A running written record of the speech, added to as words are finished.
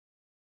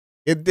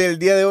Gente, el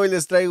día de hoy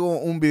les traigo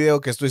un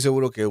video que estoy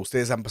seguro que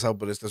ustedes han pasado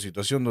por esta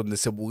situación donde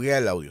se buguea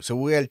el audio, se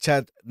buguea el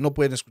chat, no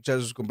pueden escuchar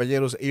a sus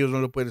compañeros, ellos no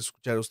lo pueden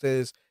escuchar a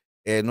ustedes.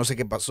 No sé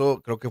qué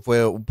pasó, creo que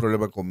fue un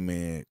problema con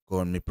mi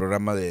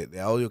programa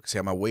de audio que se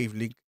llama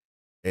Wavelink,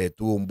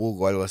 tuvo un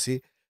bug o algo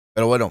así.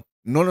 Pero bueno,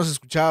 no nos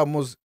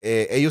escuchábamos,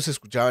 ellos se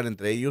escuchaban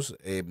entre ellos,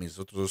 mis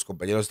otros dos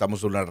compañeros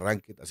estamos en una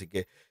ranked, así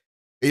que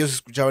ellos se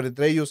escuchaban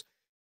entre ellos,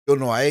 yo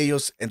no a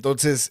ellos,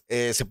 entonces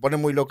se pone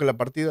muy loca la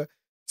partida.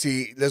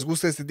 Si les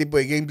gusta este tipo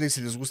de gameplay, si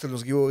les gustan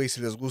los giveaways,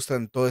 si les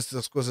gustan todas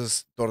estas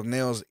cosas,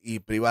 torneos y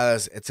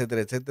privadas,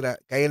 etcétera, etcétera,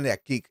 cáiganle a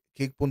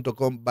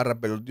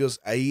kick.com/pelondios.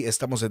 Ahí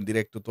estamos en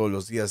directo todos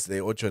los días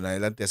de 8 en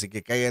adelante, así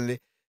que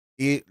cáiganle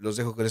y los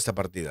dejo con esta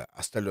partida.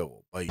 Hasta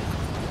luego. Bye.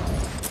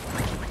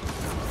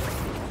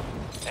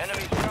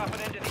 Enemies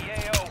dropping into the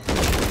AO.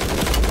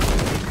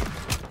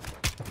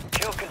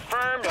 Kill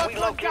confirmed, and we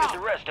located the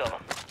rest of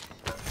them.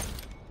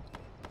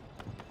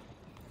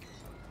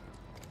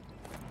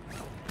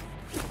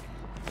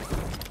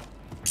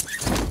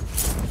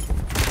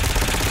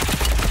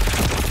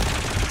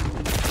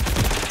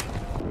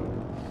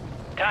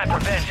 Time for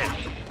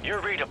vengeance.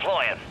 You're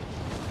redeploying.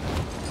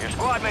 Your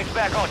squad mate's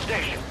back on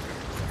station.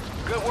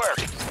 Good work.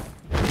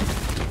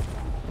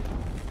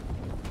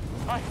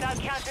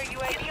 Hostile counter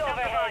UAV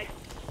overhead.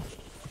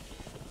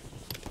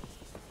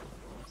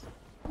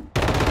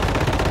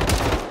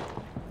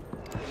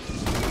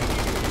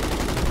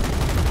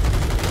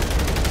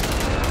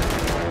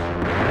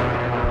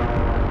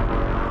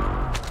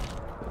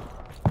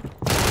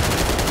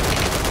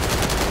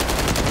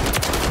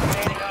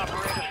 Remaining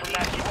operators from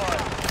that squad.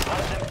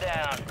 Hunt them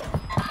down.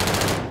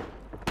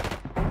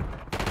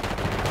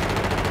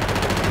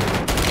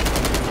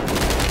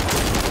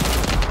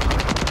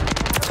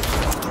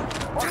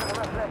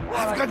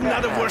 I've got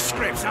another worse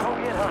scrapes, huh?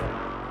 Don't get hunted.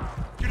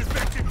 Get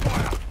effective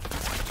fire!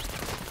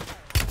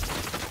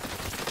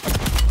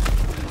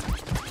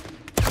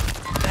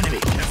 Enemy,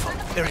 careful.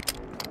 There he...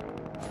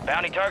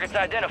 Bounty targets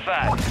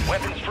identified.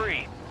 Weapons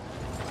free.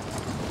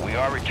 We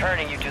are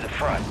returning you to the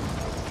front.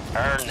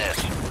 Earn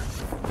this.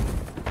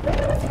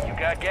 You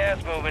got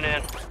gas moving in.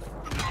 Enemy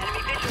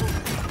visual.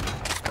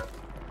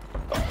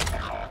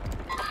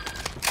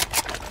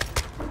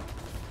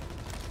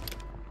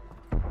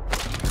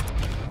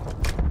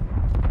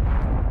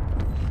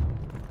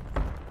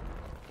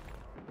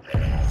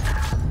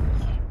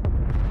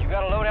 You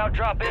got a loadout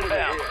drop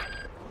inbound.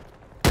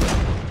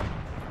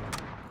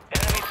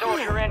 Enemy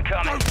soldier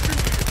incoming.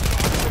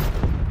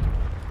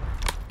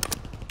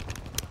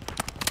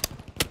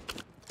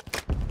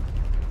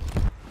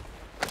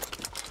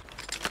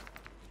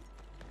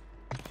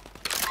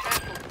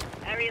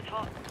 Area's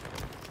hot.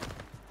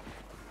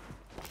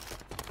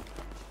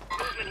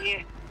 Movement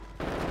here.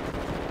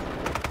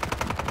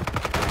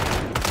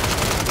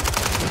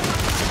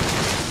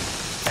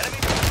 Enemy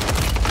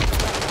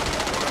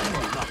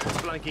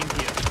Flanking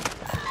here.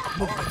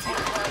 Movement here.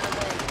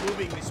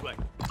 Moving this way.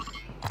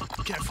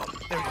 Careful.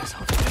 There he is.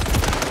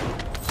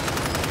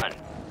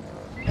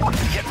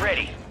 Get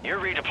ready. You're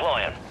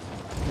redeploying.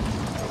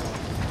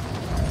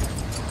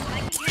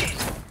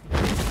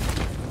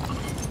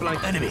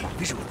 Flank. Enemy.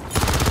 Visual.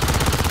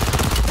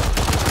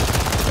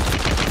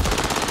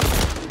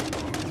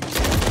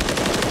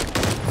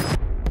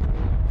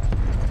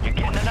 You're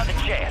getting another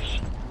chance.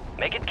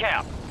 Make it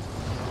count.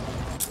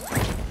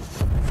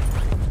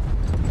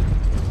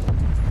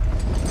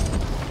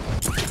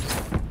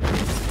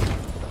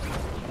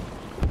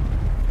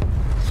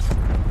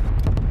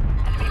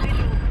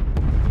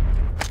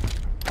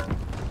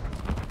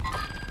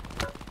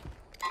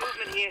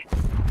 Movement here.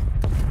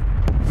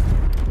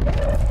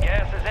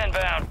 Gas is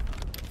inbound.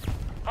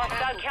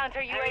 Hostile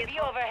counter UAV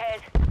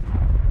overhead.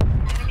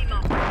 Enemy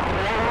marked.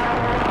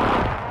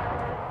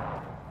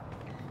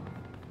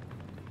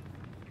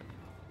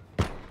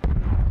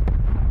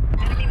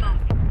 Enemy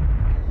marked.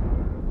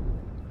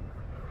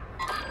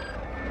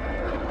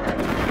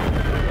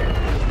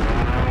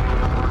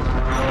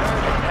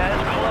 Has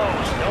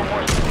closed. No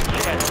more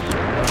chances.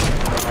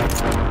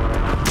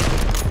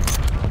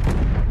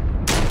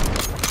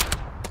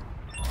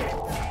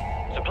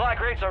 Supply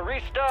crates are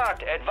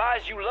restocked.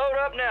 Advise you load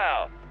up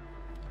now.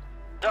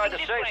 Start the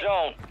safe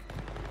zone.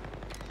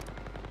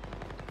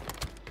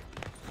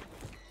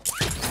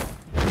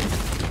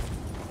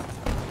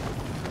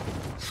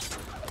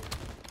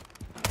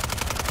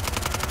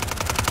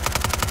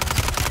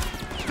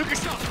 Took a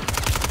shot.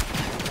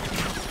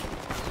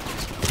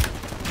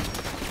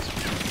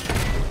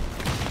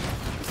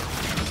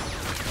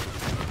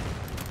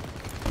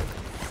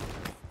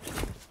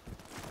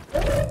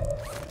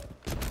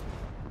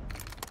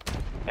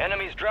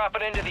 Enemies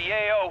dropping into the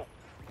AO.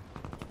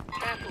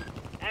 Careful.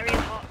 Area's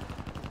hot.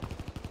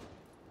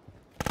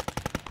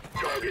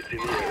 Targets in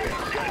the area.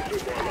 Cancel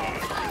one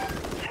line.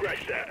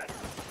 Scratch that.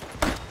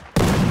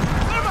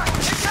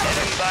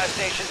 Enemy buy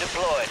station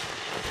deployed.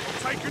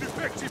 Take an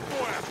effective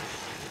fire.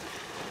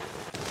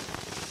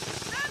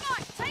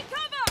 Take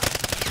cover!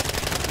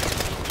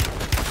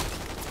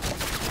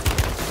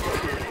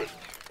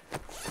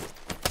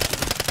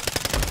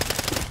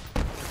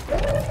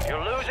 Your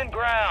losing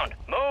ground.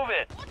 Move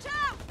it. Watch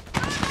out!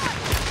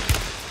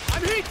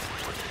 I'm hit!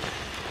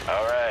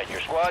 All right,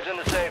 your squad's in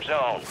the safe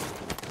zone.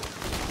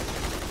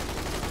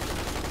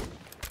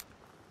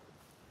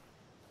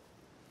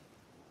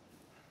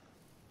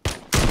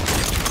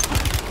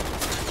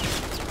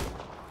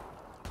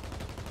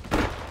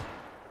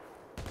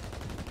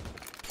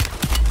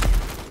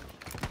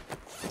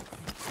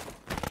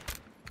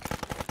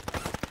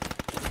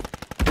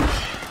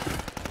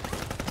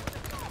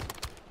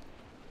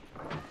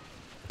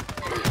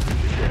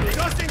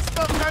 Dusting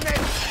smoke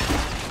grenade!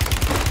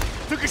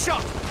 Took a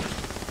shot!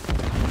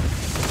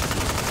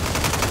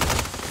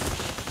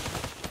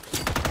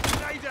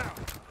 Lay down!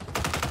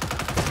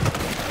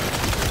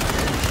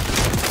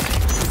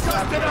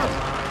 Got it up!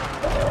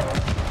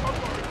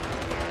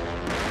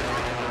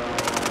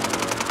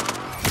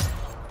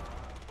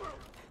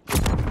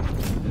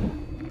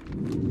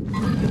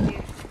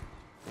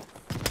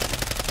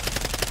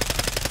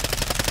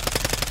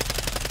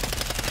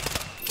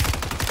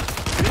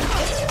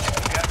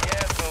 Got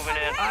gas moving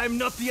in. I'm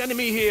not the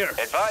enemy here!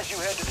 Advise you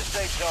head to the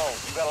safe zone.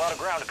 You got a lot of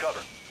ground to cover.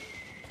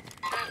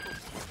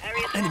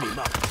 Area's Enemy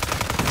marked.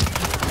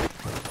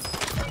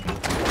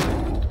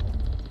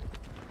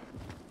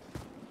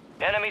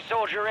 Enemy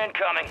soldier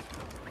incoming.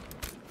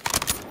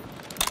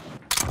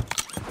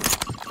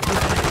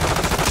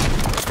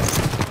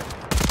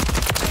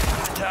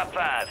 Top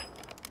 5.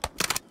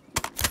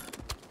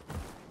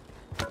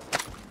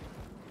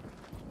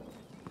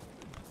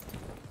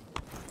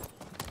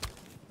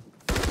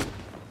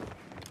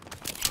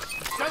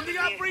 Sending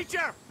up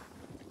breacher!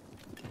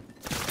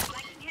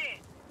 flanking here.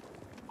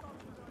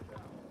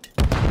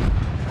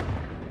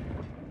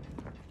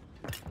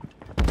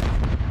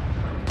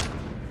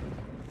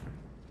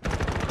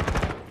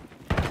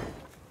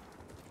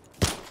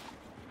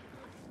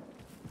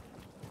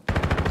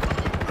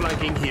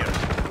 Flanking here.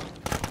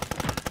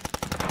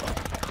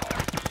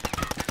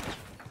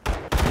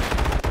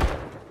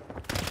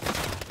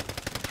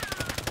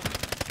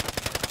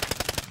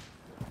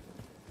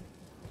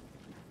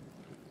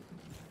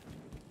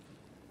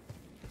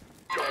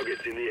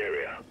 Targets in the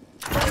area.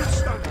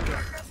 Mission.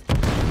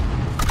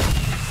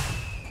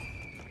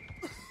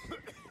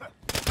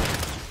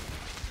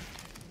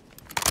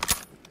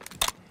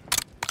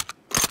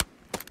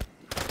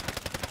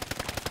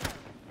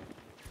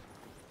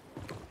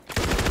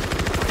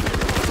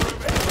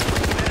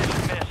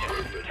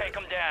 Take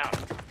them down.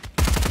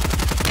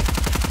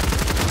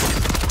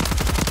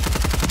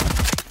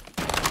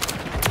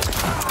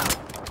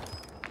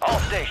 All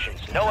stations,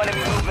 no enemy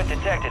movement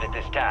detected at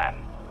this time.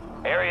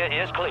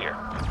 Area is clear.